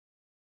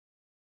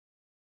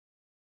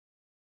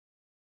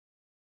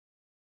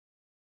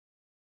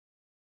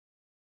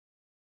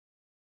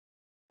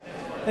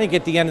I think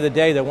at the end of the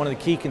day that one of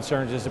the key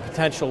concerns is the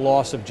potential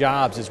loss of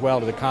jobs as well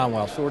to the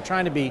Commonwealth. So we're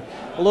trying to be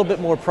a little bit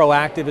more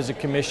proactive as a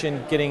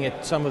commission, getting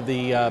at some of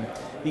the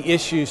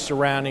issues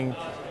surrounding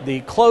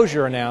the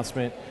closure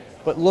announcement,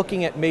 but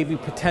looking at maybe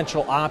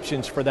potential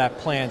options for that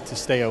plant to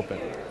stay open.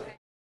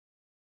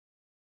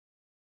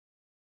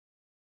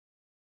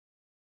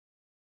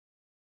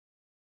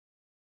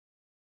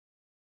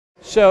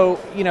 So,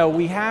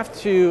 we have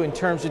to, in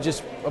terms of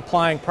just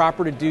applying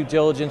proper due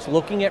diligence,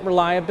 looking at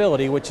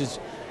reliability, which is,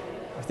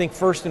 I think,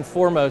 first and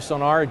foremost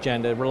on our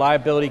agenda,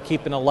 reliability,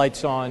 keeping the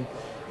lights on,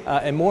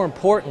 and more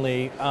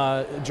importantly,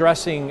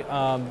 addressing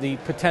the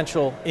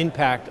potential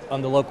impact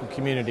on the local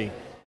community.